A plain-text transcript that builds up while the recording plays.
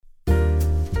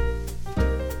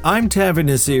I'm Tavin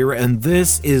Nasir, and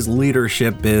this is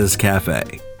Leadership Biz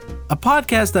Cafe, a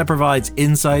podcast that provides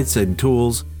insights and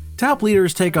tools to help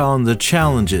leaders take on the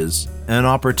challenges and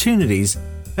opportunities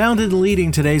found in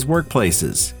leading today's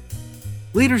workplaces.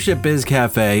 Leadership Biz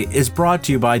Cafe is brought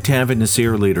to you by Tavin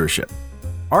Nasir Leadership,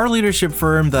 our leadership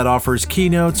firm that offers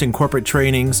keynotes and corporate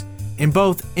trainings in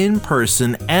both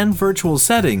in-person and virtual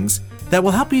settings that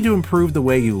will help you to improve the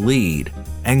way you lead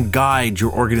and guide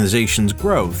your organization's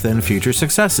growth and future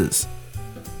successes.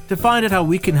 To find out how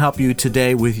we can help you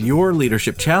today with your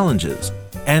leadership challenges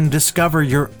and discover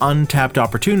your untapped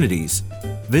opportunities,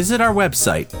 visit our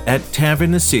website at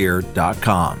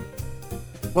tavinnasir.com.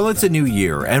 Well, it's a new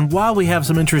year, and while we have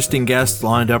some interesting guests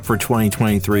lined up for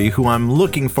 2023 who I'm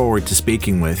looking forward to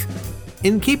speaking with,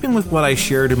 in keeping with what I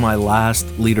shared in my last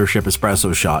Leadership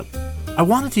Espresso Shot, I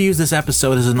wanted to use this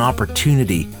episode as an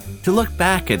opportunity to look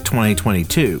back at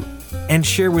 2022 and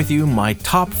share with you my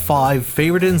top 5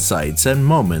 favorite insights and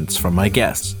moments from my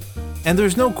guests. And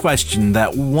there's no question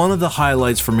that one of the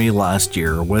highlights for me last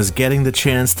year was getting the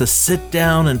chance to sit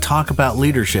down and talk about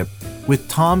leadership with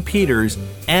Tom Peters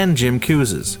and Jim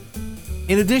Kouzes.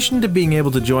 In addition to being able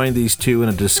to join these two in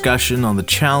a discussion on the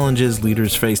challenges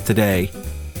leaders face today,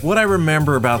 what I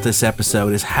remember about this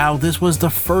episode is how this was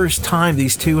the first time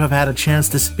these two have had a chance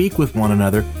to speak with one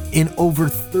another in over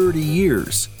 30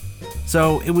 years.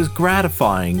 So it was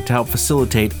gratifying to help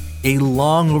facilitate a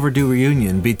long overdue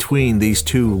reunion between these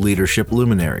two leadership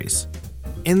luminaries.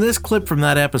 In this clip from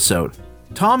that episode,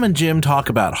 Tom and Jim talk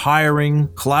about hiring,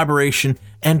 collaboration,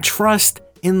 and trust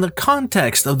in the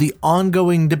context of the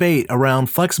ongoing debate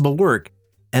around flexible work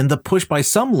and the push by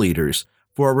some leaders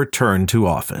for a return to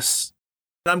office.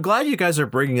 I'm glad you guys are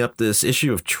bringing up this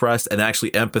issue of trust and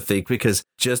actually empathy, because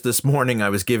just this morning I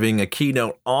was giving a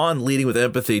keynote on leading with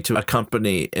empathy to a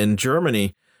company in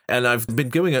Germany, and I've been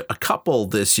doing a couple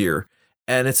this year,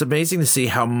 and it's amazing to see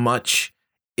how much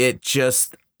it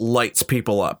just lights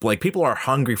people up. Like, people are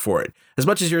hungry for it. As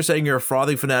much as you're saying you're a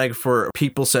frothing fanatic for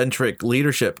people-centric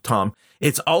leadership, Tom,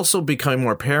 it's also becoming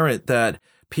more apparent that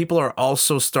people are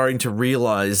also starting to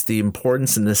realize the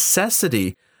importance and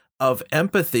necessity of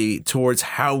empathy towards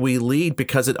how we lead,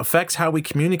 because it affects how we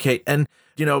communicate. And,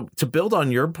 you know, to build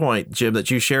on your point, Jim, that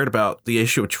you shared about the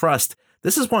issue of trust,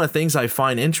 this is one of the things I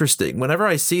find interesting. Whenever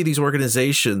I see these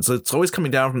organizations, it's always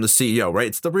coming down from the CEO, right?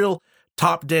 It's the real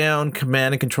top-down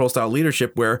command and control style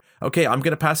leadership where, okay, I'm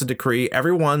going to pass a decree,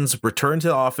 everyone's returned to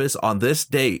the office on this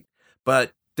date,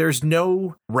 but there's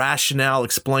no rationale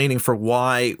explaining for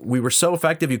why we were so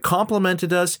effective. You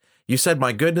complimented us. You said,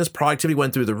 my goodness, productivity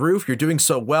went through the roof. You're doing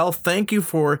so well. Thank you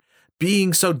for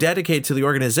being so dedicated to the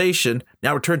organization.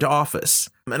 Now return to office.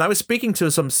 And I was speaking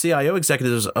to some CIO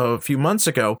executives a few months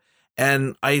ago,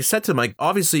 and I said to them, like,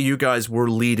 obviously you guys were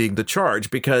leading the charge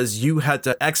because you had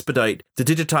to expedite the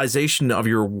digitization of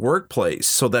your workplace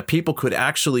so that people could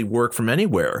actually work from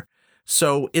anywhere.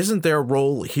 So isn't there a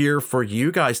role here for you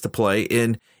guys to play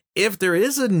in if there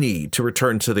is a need to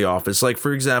return to the office? Like,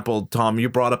 for example, Tom, you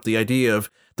brought up the idea of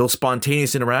those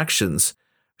spontaneous interactions.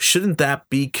 Shouldn't that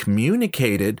be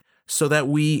communicated so that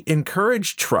we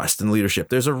encourage trust in leadership?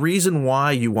 There's a reason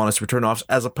why you want us to return off,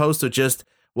 as opposed to just,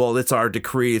 well, it's our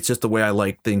decree. It's just the way I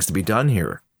like things to be done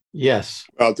here. Yes.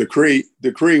 Well, decree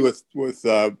with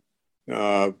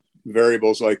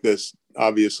variables like this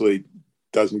obviously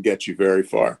doesn't get you very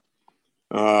far.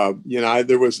 I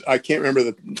can't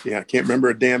remember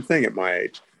a damn thing at my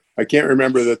age. I can't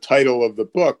remember the title of the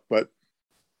book, but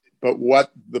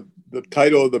what the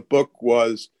title of the book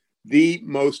was, the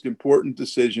most important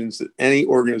decisions that any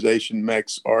organization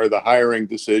makes are the hiring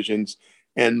decisions.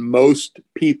 And most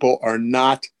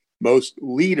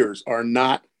leaders are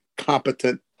not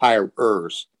competent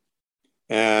hirers.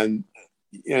 And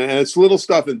it's little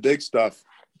stuff and big stuff.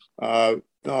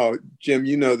 Jim,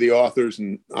 you know the authors,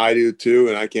 and I do too,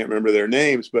 and I can't remember their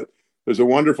names, but there's a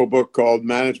wonderful book called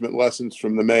Management Lessons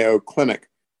from the Mayo Clinic.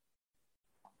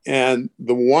 And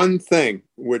the one thing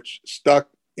which stuck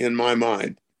in my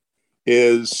mind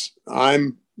is,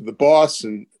 I'm the boss,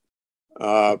 and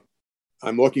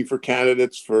I'm looking for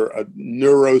candidates for a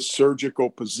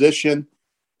neurosurgical position,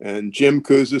 and Jim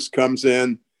Kouzes comes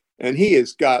in, and he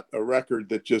has got a record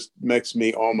that just makes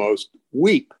me almost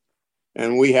weep.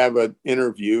 And we have an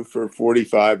interview for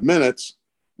 45 minutes.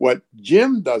 What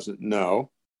Jim doesn't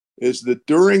know is that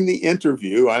during the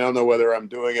interview, I don't know whether I'm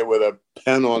doing it with a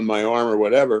pen on my arm or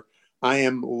whatever, I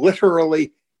am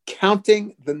literally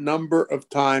counting the number of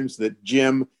times that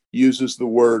Jim uses the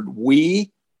word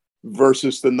we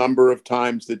versus the number of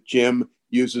times that Jim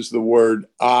uses the word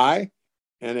I.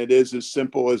 And it is as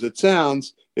simple as it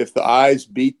sounds. If the I's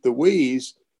beat the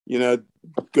we's,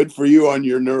 good for you on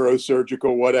your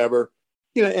neurosurgical, whatever.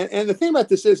 And the thing about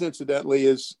this is, incidentally,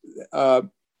 is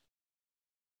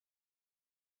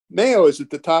Mayo is at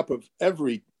the top of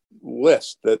every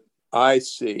list that I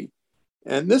see.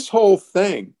 And this whole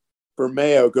thing for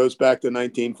Mayo goes back to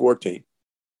 1914.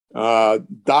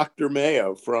 Dr.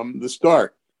 Mayo, from the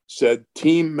start, said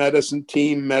team medicine,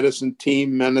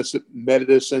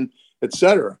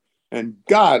 etc. And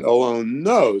God alone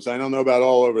knows, I don't know about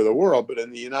all over the world, but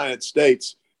in the United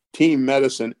States, team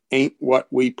medicine ain't what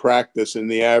we practice in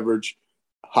the average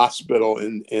hospital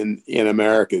in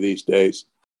America these days.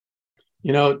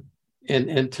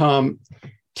 And Tom,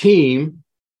 team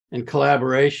and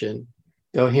collaboration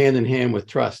go hand in hand with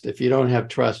trust. If you don't have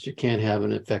trust, you can't have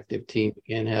an effective team.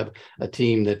 You can't have a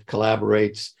team that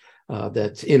collaborates,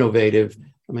 that's innovative.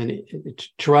 I mean,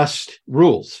 trust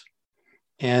rules.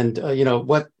 And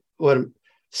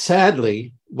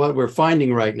sadly, what we're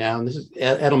finding right now, and this is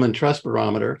Edelman Trust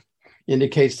Barometer,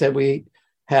 indicates that we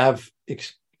have,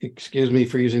 excuse me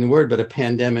for using the word, but a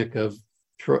pandemic of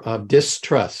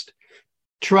distrust.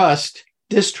 Distrust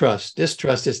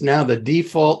is now the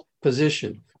default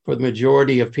position for the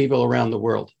majority of people around the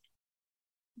world.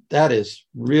 That is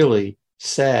really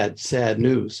sad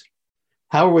news.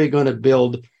 How are we going to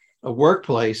build a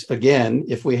workplace, again,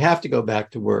 if we have to go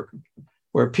back to work,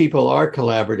 where people are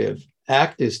collaborative,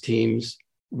 act as teams,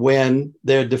 when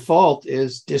their default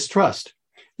is distrust?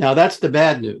 Now, that's the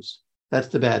bad news.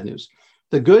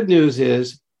 The good news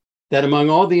is that among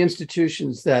all the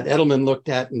institutions that Edelman looked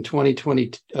at in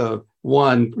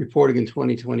 2021, reporting in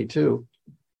 2022,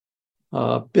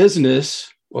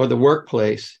 business, or the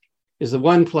workplace, is the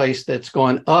one place that's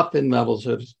gone up in levels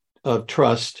of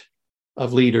trust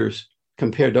of leaders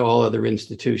compared to all other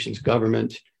institutions.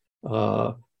 Government,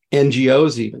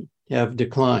 NGOs even have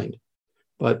declined,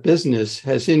 but business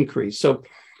has increased. So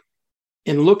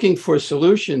in looking for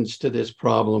solutions to this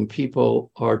problem,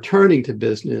 people are turning to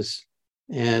business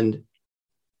and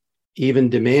even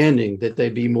demanding that they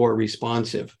be more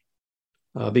responsive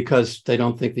because they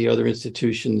don't think the other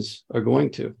institutions are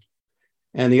going to.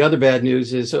 And the other bad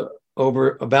news is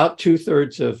over about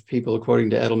 2/3 of people, according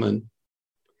to Edelman,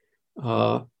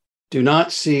 do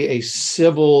not see a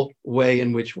civil way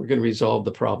in which we're going to resolve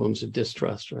the problems of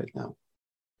distrust right now.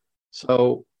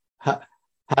 So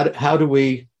how do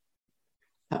we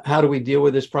deal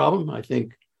with this problem? I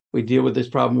think we deal with this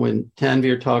problem when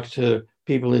Tanvir talks to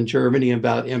people in Germany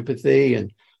about empathy,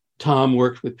 and Tom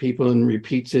works with people and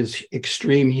repeats his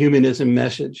extreme humanism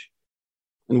message.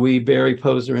 And we, Barry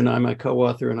Posner and I, my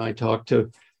co-author, and I talk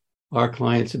to our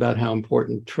clients about how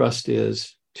important trust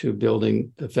is to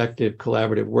building effective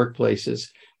collaborative workplaces,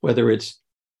 whether it's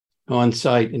on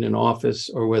site in an office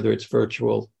or whether it's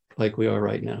virtual like we are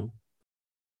right now.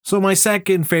 So my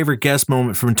second favorite guest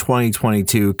moment from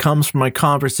 2022 comes from my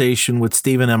conversation with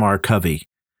Stephen M.R. Covey.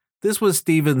 This was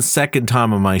Stephen's second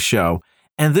time on my show,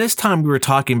 and this time we were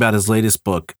talking about his latest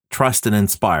book, Trust and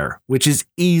Inspire, which is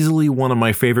easily one of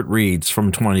my favorite reads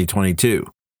from 2022.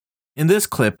 In this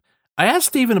clip, I asked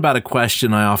Stephen about a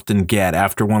question I often get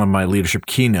after one of my leadership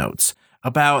keynotes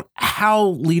about how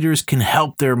leaders can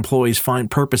help their employees find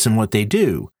purpose in what they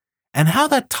do, and how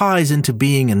that ties into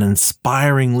being an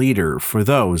inspiring leader for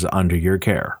those under your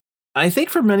care. I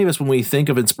think for many of us, when we think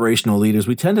of inspirational leaders,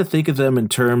 we tend to think of them in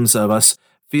terms of us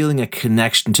feeling a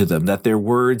connection to them, that their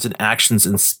words and actions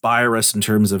inspire us in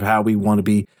terms of how we want to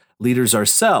be leaders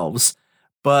ourselves.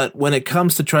 But when it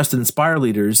comes to trust and inspire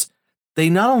leaders, they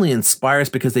not only inspire us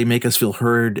because they make us feel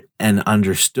heard and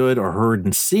understood, or heard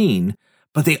and seen,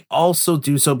 but they also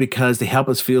do so because they help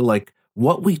us feel like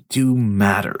what we do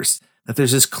matters, that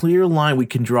there's this clear line we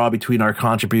can draw between our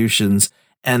contributions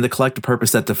and the collective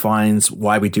purpose that defines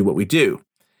why we do what we do.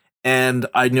 And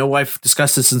I know I've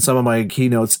discussed this in some of my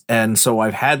keynotes, and so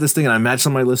I've had this thing, and I imagine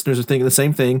some of my listeners are thinking the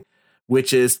same thing,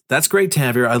 which is, that's great,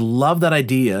 Tanvir. I love that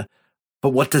idea, but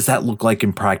what does that look like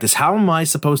in practice? How am I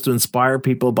supposed to inspire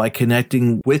people by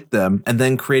connecting with them and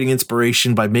then creating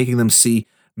inspiration by making them see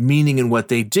meaning in what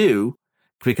they do?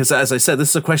 Because as I said, this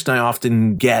is a question I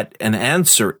often get and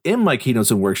answer in my keynotes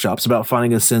and workshops about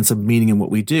finding a sense of meaning in what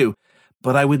we do.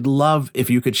 But I would love if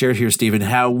you could share here, Stephen,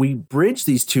 how we bridge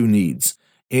these two needs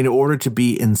in order to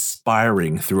be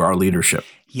inspiring through our leadership.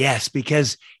 Yes,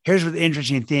 because here's the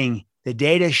interesting thing. The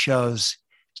data shows,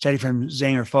 study from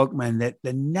Zenger Folkman, that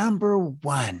the number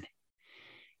one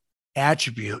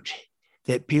attribute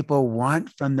that people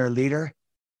want from their leader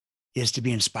is to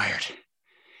be inspired.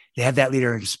 They have that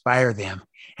leader inspire them.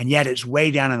 And yet it's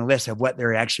way down on the list of what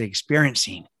they're actually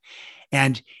experiencing.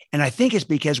 And I think it's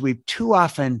because we've too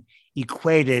often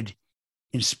equated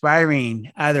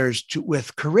inspiring others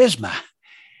with charisma.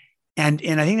 And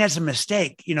I think that's a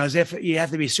mistake, as if you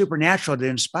have to be supernatural to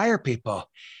inspire people.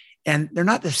 And they're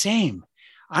not the same.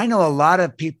 I know a lot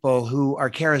of people who are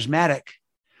charismatic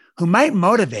who might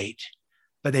motivate,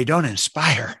 but they don't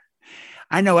inspire.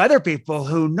 I know other people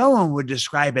who no one would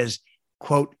describe as,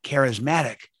 quote,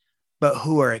 charismatic, but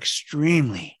who are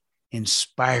extremely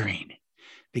inspiring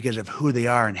because of who they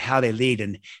are and how they lead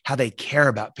and how they care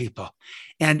about people.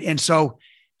 And so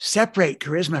separate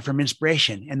charisma from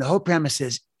inspiration. And the whole premise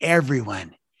is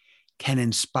everyone can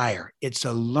inspire. It's a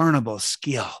learnable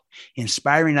skill.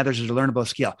 Inspiring others is a learnable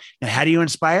skill. Now, how do you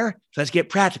inspire? So let's get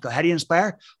practical. How do you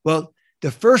inspire? Well,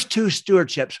 the first two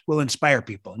stewardships will inspire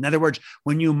people. In other words,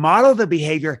 when you model the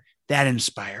behavior, that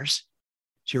inspires.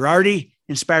 So you're already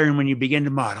inspiring when you begin to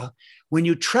model. When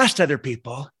you trust other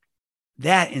people,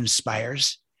 that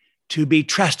inspires. To be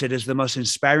trusted is the most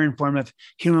inspiring form of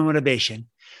human motivation.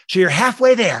 So you're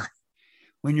halfway there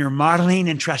when you're modeling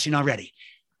and trusting already.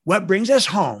 What brings us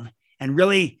home and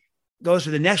really goes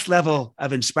to the next level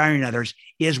of inspiring others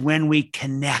is when we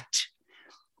connect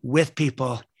with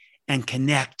people and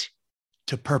connect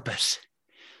to purpose.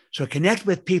 So connect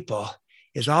with people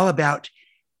is all about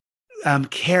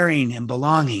caring and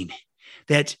belonging,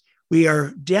 that we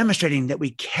are demonstrating that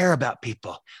we care about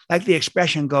people. Like the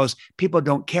expression goes, people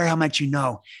don't care how much you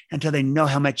know until they know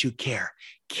how much you care.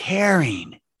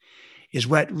 Caring is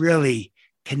what really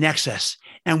connects us.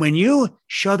 And when you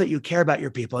show that you care about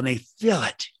your people and they feel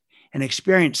it and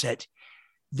experience it,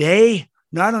 they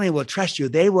not only will trust you,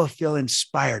 they will feel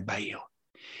inspired by you.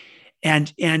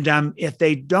 And if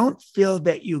they don't feel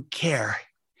that you care,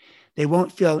 they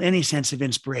won't feel any sense of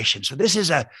inspiration. So this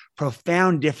is a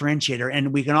profound differentiator,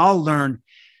 and we can all learn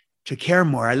to care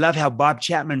more. I love how Bob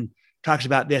Chapman talks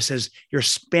about this as your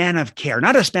span of care,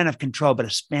 not a span of control, but a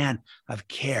span of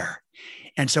care.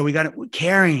 And so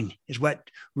caring is what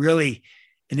really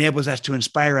enables us to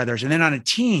inspire others. And then on a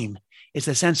team, it's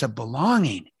a sense of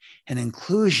belonging and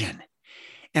inclusion.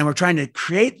 And we're trying to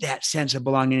create that sense of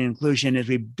belonging and inclusion as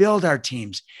we build our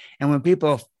teams. And when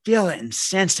people feel it and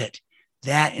sense it,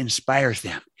 that inspires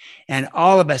them. And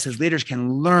all of us as leaders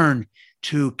can learn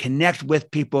to connect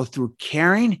with people through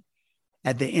caring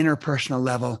at the interpersonal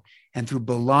level and through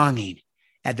belonging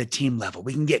at the team level.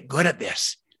 We can get good at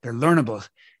this. They're learnable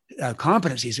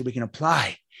competencies that we can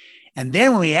apply. And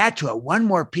then when we add to it one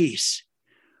more piece,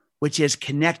 which is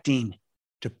connecting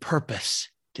to purpose,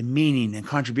 to meaning and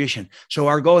contribution. So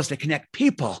our goal is to connect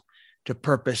people to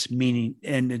purpose, meaning,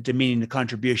 and to meaning, to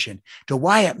contribution, to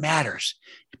why it matters,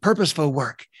 purposeful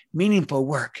work, meaningful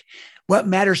work. What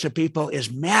matters to people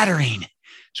is mattering.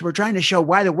 So we're trying to show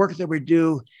why the work that we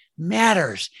do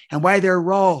matters and why their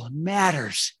role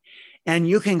matters. And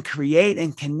you can create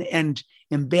and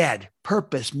embed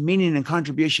purpose, meaning, and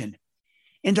contribution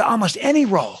into almost any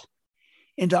role,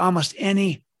 into almost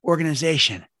any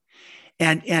organization.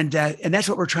 And that's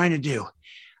what we're trying to do.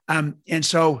 And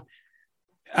so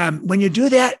when you do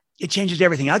that, it changes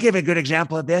everything. I'll give a good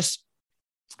example of this.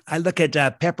 I look at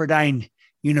Pepperdine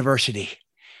University.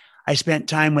 I spent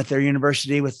time with their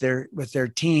university, with their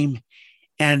team,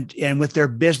 and with their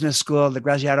business school, the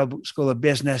Graziano School of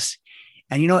Business.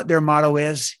 And you know what their motto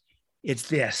is? It's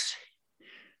this: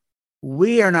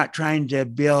 we are not trying to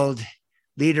build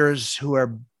leaders who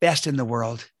are best in the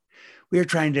world. We are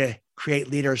trying to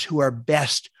create leaders who are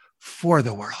best for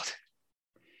the world.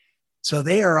 So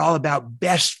they are all about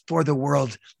best for the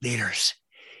world leaders.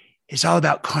 It's all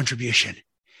about contribution.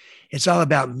 It's all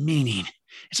about meaning.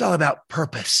 It's all about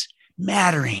purpose,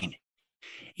 mattering.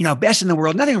 Best in the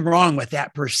world, nothing wrong with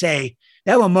that per se.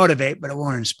 That will motivate, but it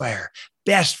won't inspire.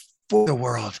 Best for the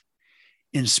world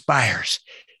inspires.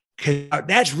 Because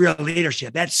that's real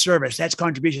leadership. That's service. That's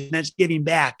contribution. That's giving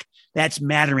back. That's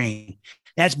mattering.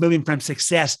 That's moving from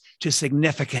success to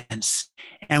significance.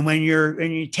 And when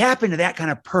you tap into that kind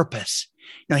of purpose,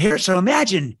 so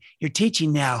imagine you're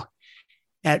teaching now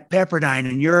at Pepperdine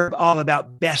and you're all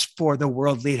about best for the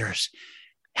world leaders,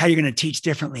 how you're going to teach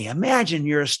differently. Imagine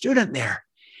you're a student there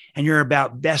and you're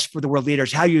about best for the world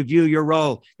leaders, how you view your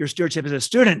role, your stewardship as a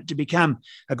student to become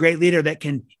a great leader that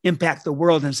can impact the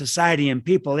world and society and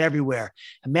people everywhere.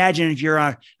 Imagine if you're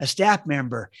a staff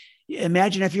member.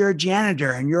 Imagine if you're a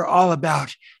janitor and you're all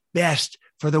about best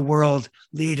for the world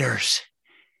leaders.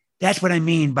 That's what I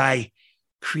mean by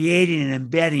creating and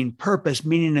embedding purpose,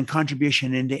 meaning, and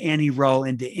contribution into any role,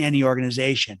 into any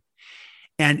organization.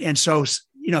 And so,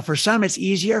 for some it's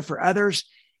easier, for others,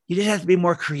 you just have to be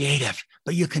more creative,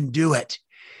 but you can do it.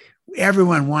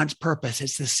 Everyone wants purpose.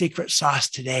 It's the secret sauce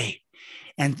today.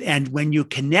 And when you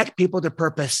connect people to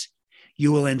purpose,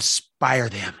 you will inspire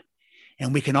them.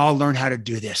 And we can all learn how to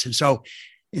do this. And so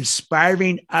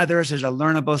inspiring others is a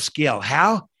learnable skill.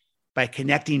 How? by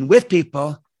connecting with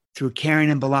people through caring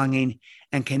and belonging,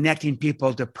 and connecting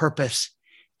people to purpose,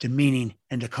 to meaning,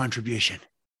 and to contribution.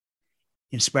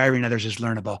 Inspiring others is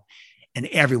learnable, and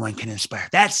everyone can inspire.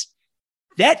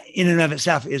 That in and of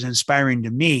itself is inspiring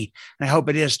to me, and I hope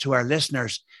it is to our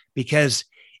listeners, because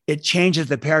it changes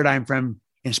the paradigm from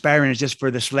inspiring is just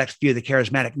for the select few, the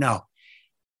charismatic. No,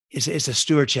 it's a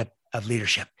stewardship of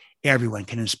leadership. Everyone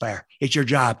can inspire. It's your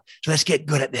job. So let's get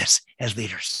good at this as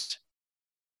leaders.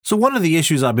 So one of the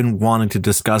issues I've been wanting to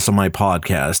discuss on my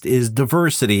podcast is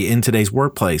diversity in today's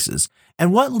workplaces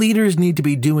and what leaders need to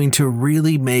be doing to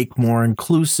really make more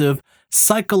inclusive,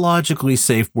 psychologically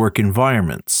safe work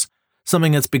environments.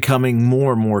 Something that's becoming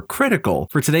more and more critical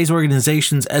for today's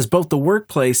organizations as both the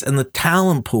workplace and the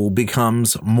talent pool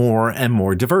becomes more and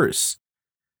more diverse.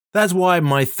 That's why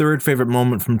my third favorite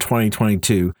moment from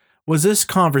 2022 was this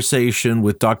conversation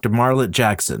with Dr. Marlette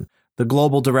Jackson, the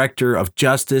Global Director of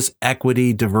Justice,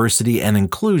 Equity, Diversity, and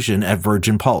Inclusion at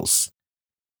Virgin Pulse.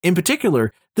 In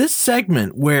particular, this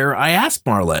segment where I asked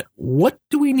Marlette, what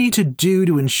do we need to do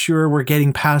to ensure we're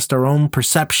getting past our own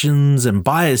perceptions and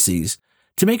biases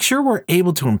to make sure we're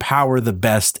able to empower the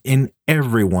best in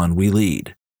everyone we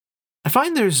lead? I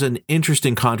find there's an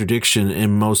interesting contradiction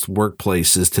in most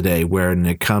workplaces today when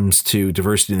it comes to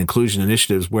diversity and inclusion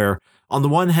initiatives where, on the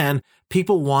one hand,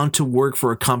 people want to work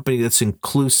for a company that's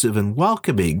inclusive and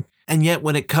welcoming, and yet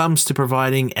when it comes to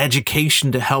providing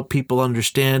education to help people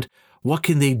understand what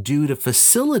can they do to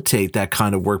facilitate that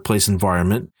kind of workplace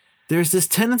environment, there's this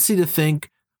tendency to think,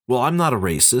 well, I'm not a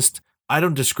racist, I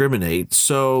don't discriminate,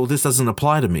 so this doesn't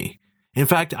apply to me. In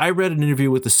fact, I read an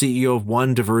interview with the CEO of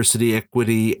one diversity,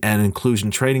 equity, and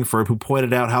inclusion training firm who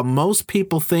pointed out how most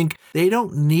people think they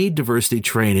don't need diversity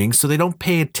training, so they don't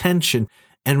pay attention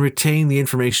and retain the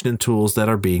information and tools that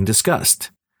are being discussed.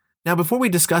 Now, before we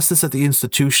discuss this at the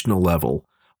institutional level,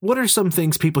 what are some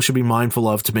things people should be mindful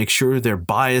of to make sure their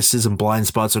biases and blind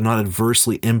spots are not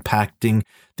adversely impacting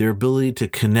their ability to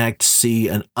connect, see,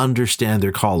 and understand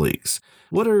their colleagues?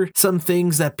 What are some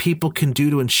things that people can do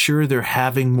to ensure they're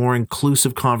having more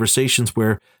inclusive conversations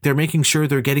where they're making sure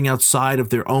they're getting outside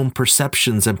of their own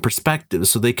perceptions and perspectives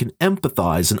so they can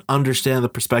empathize and understand the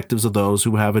perspectives of those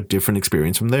who have a different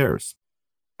experience from theirs?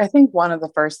 I think one of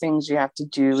the first things you have to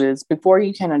do is before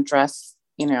you can address,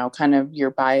 kind of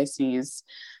your biases,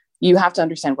 you have to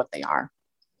understand what they are.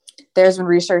 There's been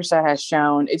research that has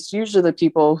shown it's usually the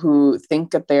people who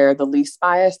think that they're the least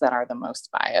biased that are the most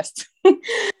biased.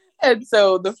 And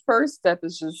so the first step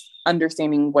is just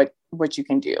understanding what you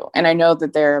can do. And I know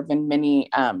that there have been many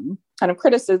kind of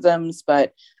criticisms,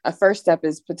 but a first step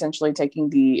is potentially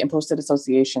taking the implicit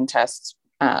association test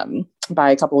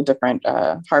by a couple of different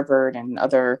Harvard and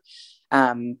other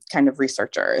kind of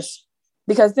researchers.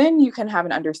 Because then you can have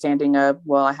an understanding of,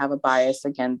 well, I have a bias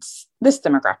against this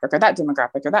demographic or that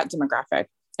demographic or that demographic.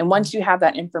 And once you have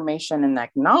that information and that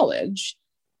knowledge,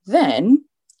 then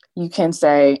you can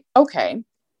say, okay,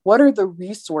 what are the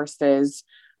resources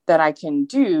that I can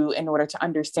do in order to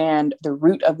understand the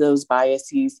root of those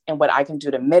biases and what I can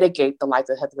do to mitigate the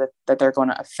likelihood that they're going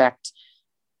to affect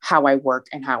how I work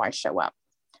and how I show up?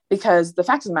 Because the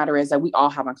fact of the matter is that we all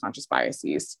have unconscious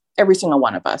biases, every single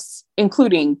one of us,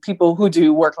 including people who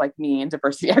do work like me in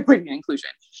diversity, equity, and inclusion.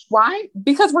 Why?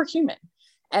 Because we're human.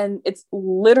 And it's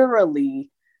literally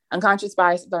unconscious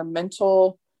bias is our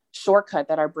mental shortcut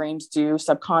that our brains do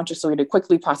subconsciously to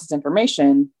quickly process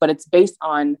information, but it's based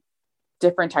on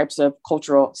different types of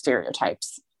cultural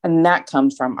stereotypes. And that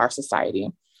comes from our society.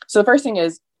 So the first thing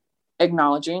is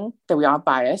acknowledging that we all have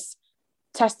bias,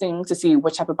 testing to see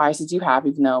which type of biases you have,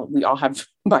 even though we all have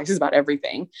biases about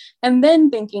everything. And then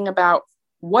thinking about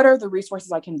what are the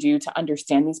resources I can do to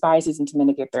understand these biases and to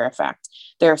mitigate their effect.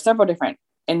 There are several different,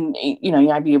 and you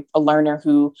might be a learner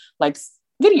who likes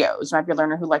videos, you might be a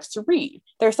learner who likes to read.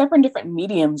 There are several different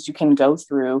mediums you can go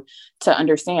through to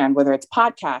understand, whether it's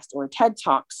podcasts or TED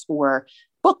Talks or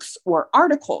books or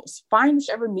articles. Find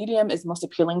whichever medium is most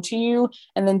appealing to you,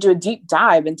 and then do a deep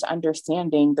dive into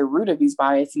understanding the root of these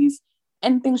biases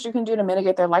and things you can do to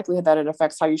mitigate their likelihood that it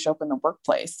affects how you show up in the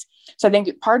workplace. So I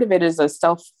think part of it is a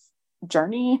self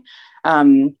journey,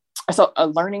 a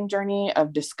learning journey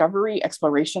of discovery,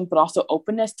 exploration, but also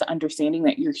openness to understanding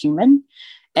that you're human.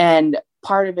 And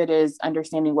part of it is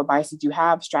understanding what biases you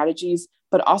have, strategies,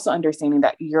 but also understanding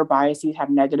that your biases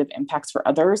have negative impacts for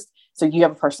others. So you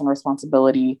have a personal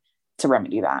responsibility to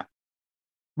remedy that.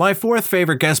 My fourth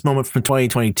favorite guest moment from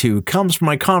 2022 comes from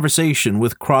my conversation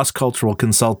with cross-cultural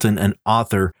consultant and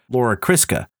author Laura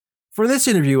Kryska. For this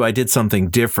interview, I did something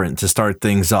different to start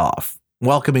things off,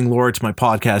 welcoming Laura to my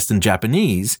podcast in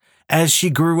Japanese, as she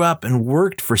grew up and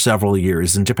worked for several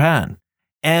years in Japan.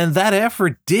 And that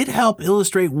effort did help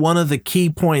illustrate one of the key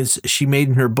points she made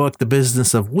in her book, The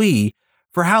Business of We,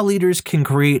 for how leaders can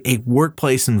create a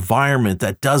workplace environment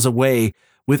that does away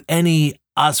with any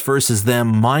us versus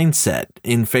them mindset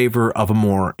in favor of a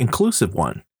more inclusive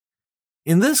one.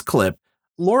 In this clip,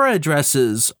 Laura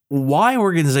addresses why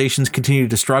organizations continue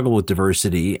to struggle with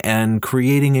diversity and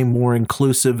creating a more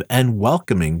inclusive and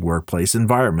welcoming workplace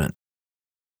environment.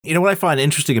 You know what I find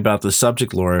interesting about this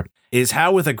subject, Laura, is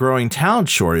how with a growing talent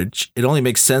shortage, it only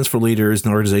makes sense for leaders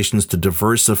and organizations to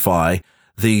diversify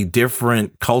the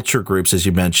different culture groups, as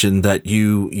you mentioned, that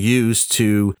you use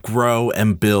to grow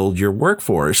and build your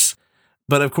workforce.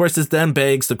 But of course, this then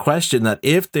begs the question that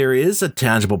if there is a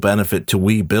tangible benefit to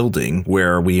we building,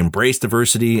 where we embrace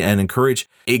diversity and encourage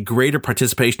a greater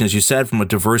participation, as you said, from a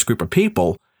diverse group of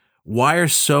people, why are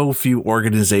so few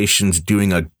organizations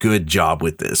doing a good job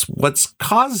with this? What's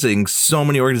causing so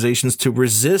many organizations to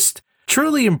resist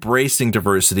truly embracing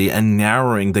diversity and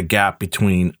narrowing the gap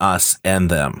between us and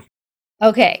them?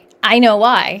 Okay, I know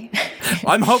why.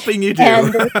 I'm hoping you do.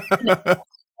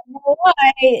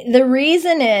 The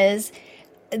reason is,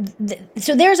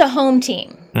 so there's a home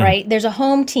team, right? There's a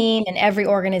home team in every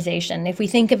organization. If we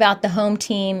think about the home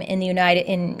team in the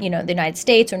United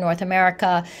States or North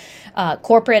America,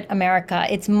 corporate America,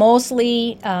 it's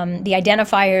mostly the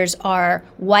identifiers are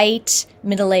white,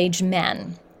 middle-aged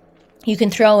men. You can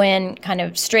throw in kind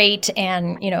of straight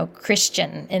and,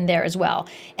 Christian in there as well.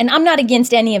 And I'm not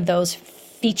against any of those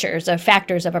features or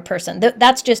factors of a person.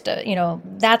 That's just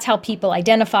that's how people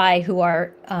identify who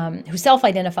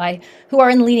self-identify, who are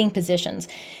in leading positions.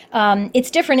 It's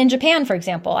different in Japan, for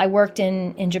example. I worked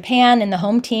in Japan, and the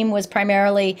home team was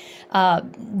primarily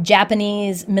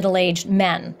Japanese middle-aged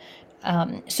men.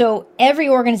 So every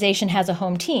organization has a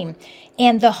home team.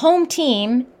 And the home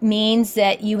team means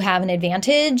that you have an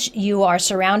advantage. You are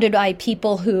surrounded by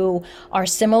people who are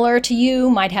similar to you,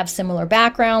 might have similar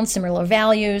backgrounds, similar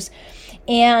values.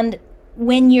 And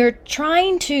when you're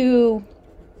trying to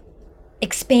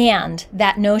expand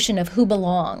that notion of who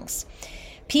belongs,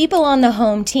 people on the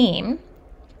home team,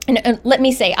 and let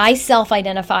me say, I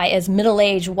self-identify as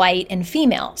middle-aged, white, and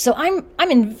female. So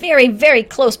I'm in very, very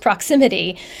close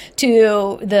proximity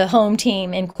to the home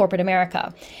team in corporate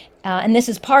America. And this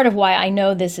is part of why I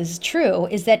know this is true,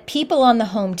 is that people on the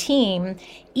home team,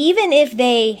 even if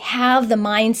they have the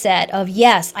mindset of,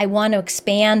 yes, I want to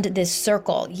expand this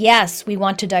circle, yes, we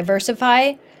want to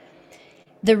diversify,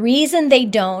 the reason they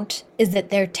don't is that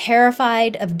they're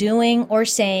terrified of doing or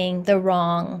saying the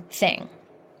wrong thing.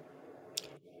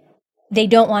 They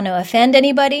don't want to offend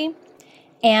anybody,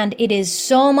 and it is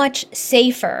so much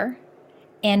safer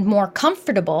and more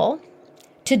comfortable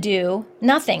to do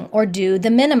nothing, or do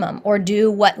the minimum, or do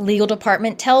what legal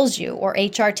department tells you or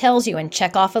HR tells you and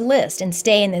check off a list and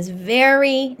stay in this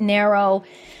very narrow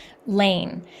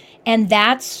lane. And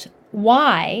that's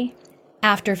why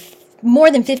after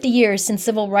more than 50 years since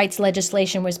civil rights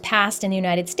legislation was passed in the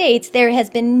United States, there has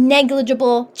been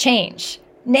negligible change,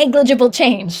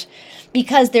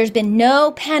 because there's been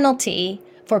no penalty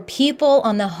for people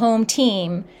on the home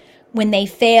team when they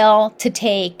fail to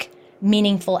take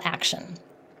meaningful action.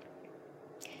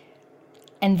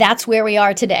 And that's where we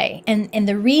are today. And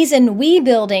the reason we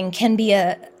building can be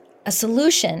a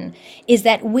solution is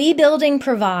that we building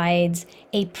provides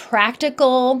a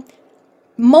practical,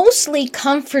 mostly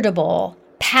comfortable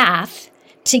path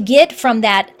to get from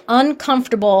that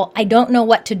uncomfortable, I don't know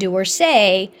what to do or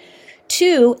say,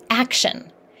 to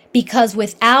action. Because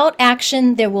without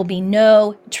action, there will be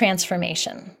no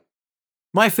transformation.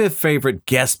 My fifth favorite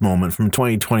guest moment from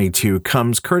 2022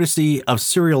 comes courtesy of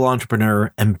serial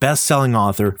entrepreneur and best-selling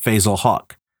author Faisal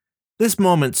Haq. This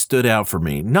moment stood out for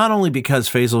me, not only because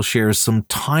Faisal shares some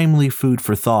timely food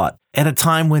for thought at a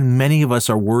time when many of us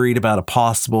are worried about a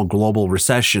possible global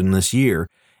recession this year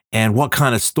and what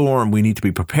kind of storm we need to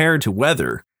be prepared to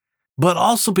weather, but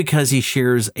also because he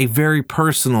shares a very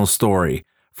personal story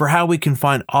for how we can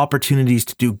find opportunities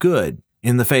to do good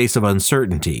in the face of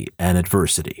uncertainty and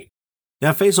adversity.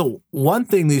 Now, Faisal, one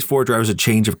thing these 4 drivers of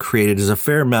change have created is a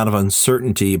fair amount of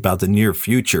uncertainty about the near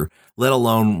future, let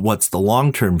alone what's the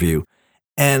long-term view.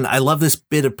 And I love this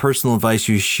bit of personal advice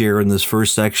you share in this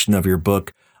first section of your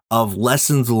book of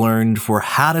lessons learned for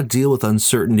how to deal with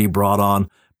uncertainty brought on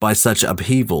by such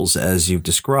upheavals as you've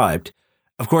described.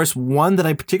 Of course, one that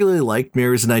I particularly liked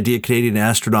mirrors an idea Canadian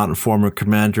astronaut and former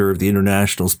commander of the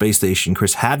International Space Station,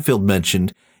 Chris Hadfield,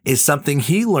 mentioned is something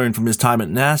he learned from his time at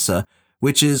NASA,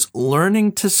 which is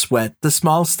learning to sweat the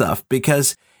small stuff.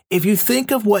 Because if you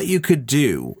think of what you could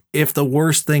do if the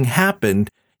worst thing happened,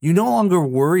 you no longer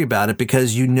worry about it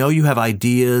because you know you have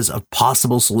ideas of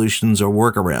possible solutions or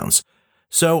workarounds.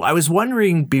 So I was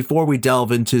wondering, before we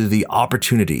delve into the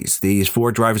opportunities these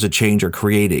 4 drivers of change are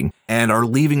creating and are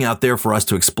leaving out there for us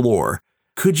to explore,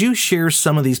 could you share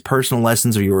some of these personal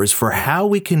lessons of yours for how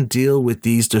we can deal with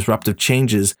these disruptive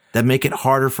changes that make it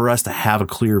harder for us to have a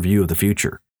clear view of the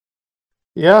future?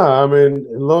 Yeah, I mean,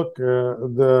 look,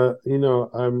 that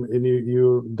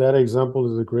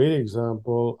example is a great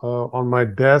example. On my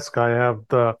desk, I have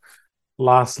the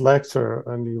last lecture,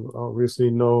 and you obviously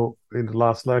know in the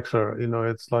last lecture,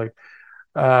 it's like,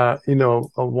 one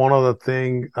of the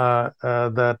thing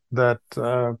that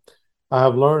I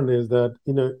have learned is that,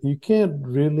 you can't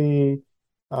really,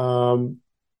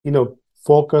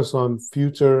 focus on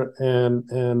future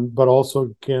but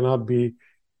also cannot be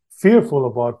fearful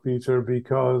about future,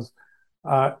 because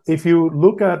if you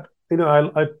look at,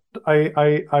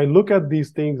 I look at these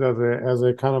things as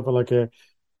a kind of like a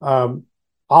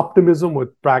optimism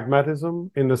with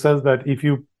pragmatism, in the sense that if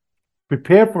you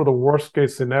prepare for the worst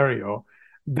case scenario,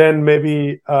 then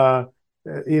maybe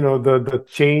the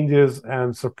changes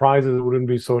and surprises wouldn't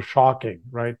be so shocking,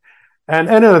 right? And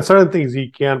certain things you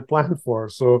can't plan for.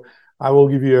 So I will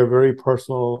give you a very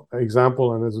personal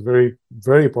example, and it's very,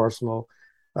 very personal.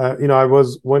 When I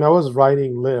was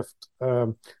writing Lift,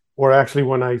 or actually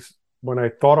when I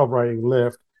thought of writing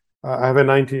Lift, I have a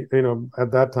 19,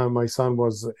 at that time my son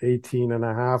was 18 and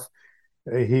a half.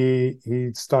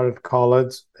 He started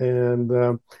college,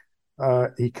 and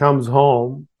he comes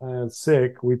home and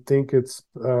sick. We think it's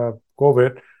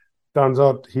COVID. Turns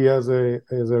out he has a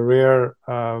rare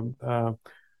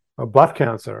blood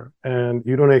cancer, and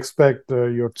you don't expect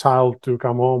your child to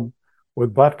come home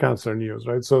with blood cancer news,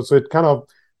 right? So it kind of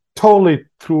totally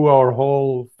threw our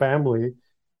whole family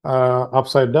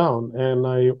upside down, and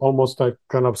I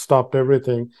kind of stopped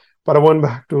everything. But I went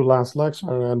back to last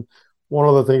lecture, and one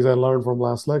of the things I learned from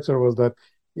last lecture was that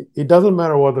it doesn't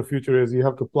matter what the future is. You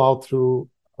have to plow through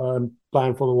and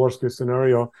plan for the worst case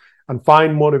scenario, and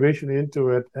find motivation into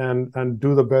it, and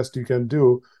do the best you can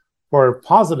do for a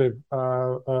positive,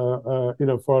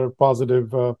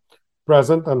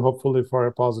 present, and hopefully for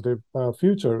a positive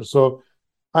future. So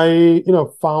I,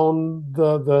 found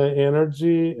the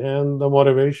energy and the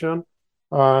motivation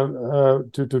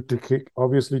to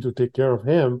obviously to take care of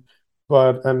him,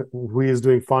 and he is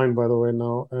doing fine, by the way,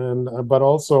 now, and but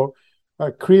also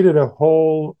created a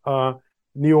whole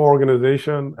new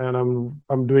organization, and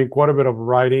I'm doing quite a bit of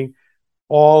writing,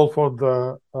 all for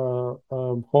the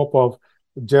hope of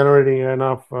generating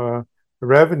enough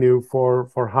revenue for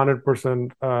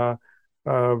 100%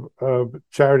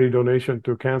 charity donation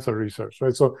to cancer research,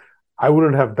 right? So I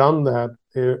wouldn't have done that,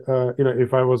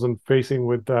 if I wasn't facing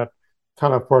with that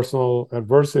kind of personal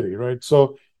adversity, right?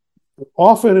 So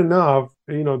often enough,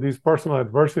 these personal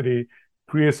adversity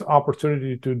creates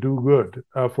opportunity to do good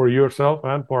for yourself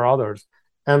and for others.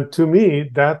 And to me,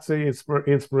 that's the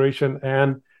inspiration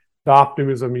and the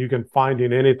optimism you can find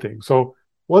in anything. So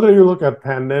whether you look at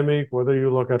pandemic, whether you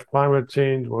look at climate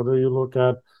change, whether you look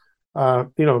at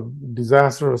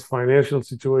disastrous financial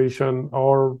situation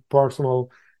or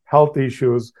personal health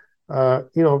issues,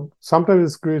 sometimes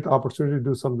it's great opportunity to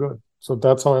do some good. So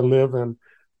that's how I live, and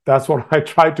that's what I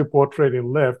try to portray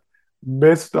in Lift,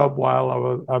 messed up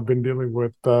while I've been dealing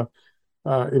with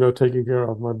taking care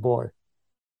of my boy.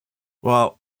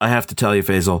 Well, I have to tell you,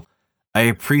 Faisal, I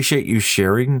appreciate you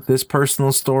sharing this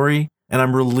personal story, and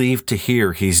I'm relieved to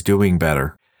hear he's doing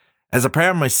better. As a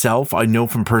parent myself, I know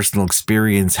from personal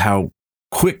experience how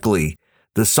quickly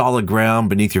the solid ground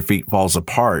beneath your feet falls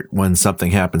apart when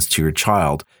something happens to your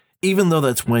child, even though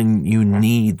that's when you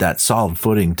need that solid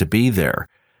footing to be there.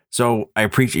 So I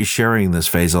appreciate you sharing this,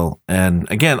 Faisal. And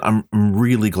again, I'm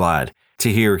really glad to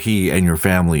hear he and your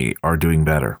family are doing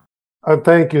better.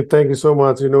 Thank you. Thank you so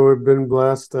much. We've been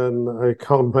blessed, and I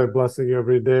count my blessing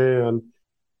every day. And,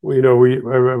 in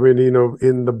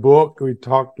the book, we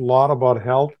talked a lot about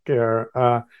healthcare.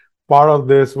 Part of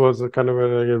this was a kind of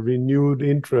a renewed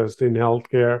interest in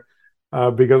healthcare,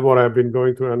 because what I've been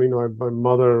going through, and, my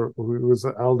mother, who was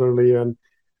elderly, and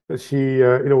she,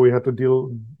 we had to deal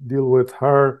with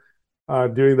her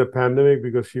during the pandemic,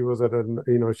 because she was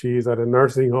she's at a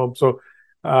nursing home. So,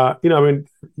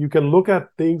 you can look at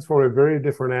things from a very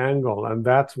different angle, and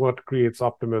that's what creates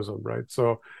optimism, right?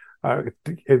 So,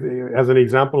 as an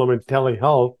example,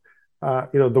 telehealth,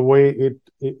 the way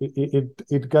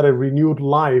it got a renewed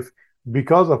life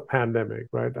because of pandemic,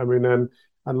 right? And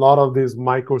a lot of this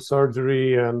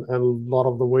microsurgery and a lot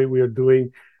of the way we are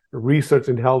doing research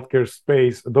in healthcare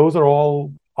space, those are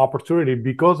all opportunity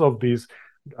because of these,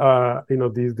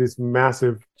 these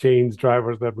massive change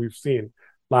drivers that we've seen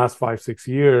last 5-6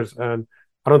 years. And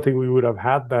I don't think we would have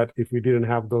had that if we didn't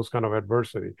have those kind of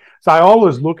adversity. So I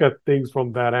always look at things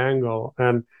from that angle.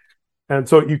 And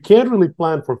so you can't really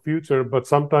plan for future, but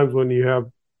sometimes when you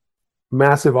have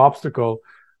massive obstacle,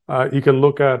 you can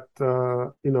look at,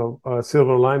 a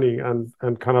silver lining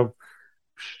and kind of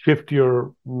shift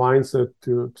your mindset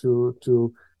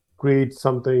to create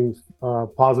something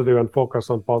positive and focus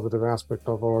on positive aspect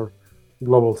of our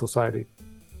global society.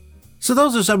 So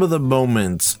those are some of the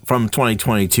moments from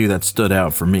 2022 that stood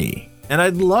out for me. And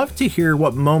I'd love to hear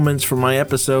what moments from my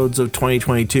episodes of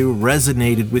 2022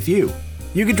 resonated with you.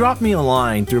 You can drop me a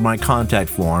line through my contact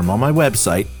form on my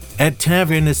website at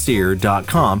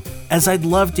tavianasir.com, as I'd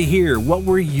love to hear what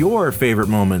were your favorite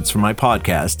moments from my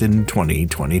podcast in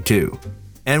 2022.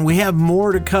 And we have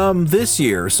more to come this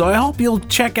year, so I hope you'll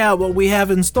check out what we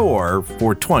have in store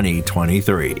for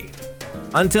 2023.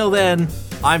 Until then,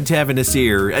 I'm Tavian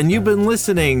Nasir, and you've been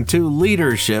listening to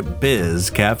Leadership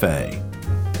Biz Cafe.